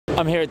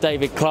I'm here at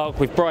David Clark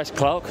with Bryce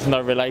Clark,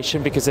 no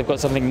relation, because they've got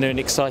something new and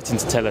exciting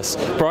to tell us.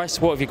 Bryce,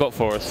 what have you got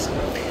for us?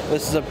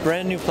 This is a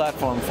brand new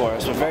platform for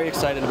us. We're very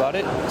excited about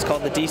it. It's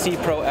called the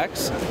DC Pro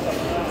X.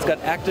 It's got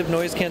active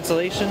noise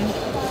cancellation,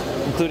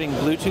 including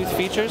Bluetooth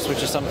features,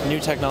 which is some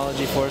new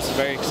technology for us. It's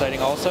very exciting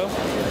also.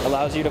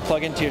 Allows you to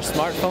plug into your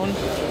smartphone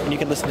and you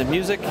can listen to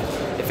music.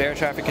 If air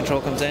traffic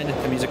control comes in,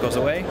 the music goes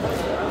away.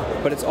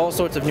 But it's all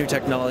sorts of new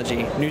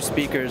technology, new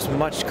speakers,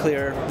 much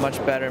clearer,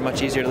 much better,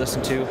 much easier to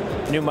listen to.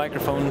 New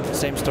microphone,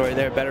 same story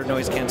there, better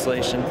noise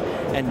cancellation,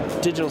 and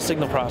digital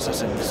signal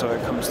processing, so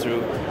it comes through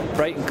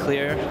bright and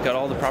clear, got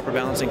all the proper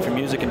balancing for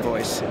music and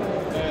voice.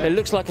 It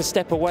looks like a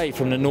step away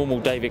from the normal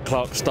David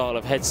Clark style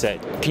of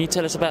headset. Can you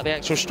tell us about the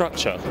actual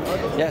structure?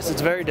 Yes,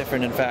 it's very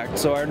different in fact.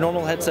 So our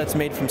normal headset's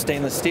made from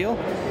stainless steel.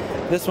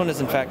 This one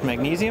is in fact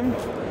magnesium.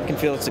 You can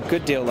feel it's a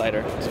good deal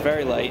lighter. It's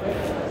very light.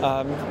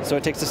 So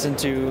it takes us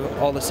into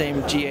all the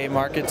same GA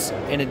markets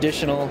in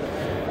additional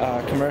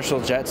commercial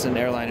jets and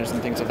airliners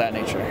and things of that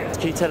nature.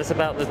 Can you tell us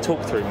about the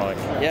talk-through mic?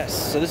 Yes,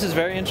 so this is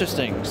very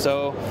interesting.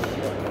 So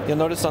you'll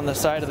notice on the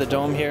side of the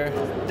dome here,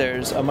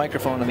 there's a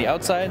microphone on the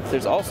outside.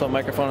 There's also a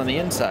microphone on the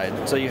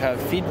inside. So you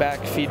have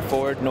feedback,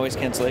 feed-forward, noise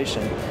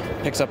cancellation.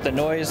 Picks up the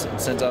noise,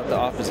 sends out the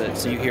opposite,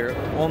 so you hear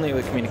only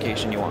the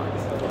communication you want.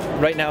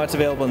 Right now it's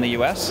available in the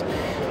US.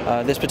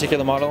 This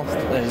particular model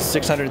is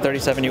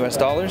 $637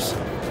 US.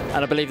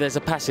 And I believe there's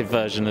a passive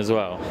version as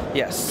well.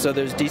 Yes, so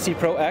there's DC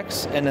Pro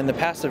X, and then the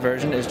passive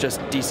version is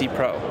just DC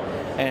Pro.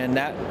 And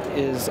that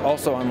is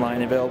also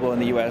online, available in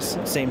the US,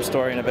 same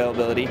story and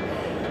availability.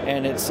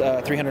 And it's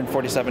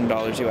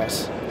 $347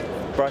 US.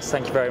 Bryce,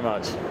 thank you very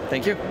much.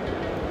 Thank you.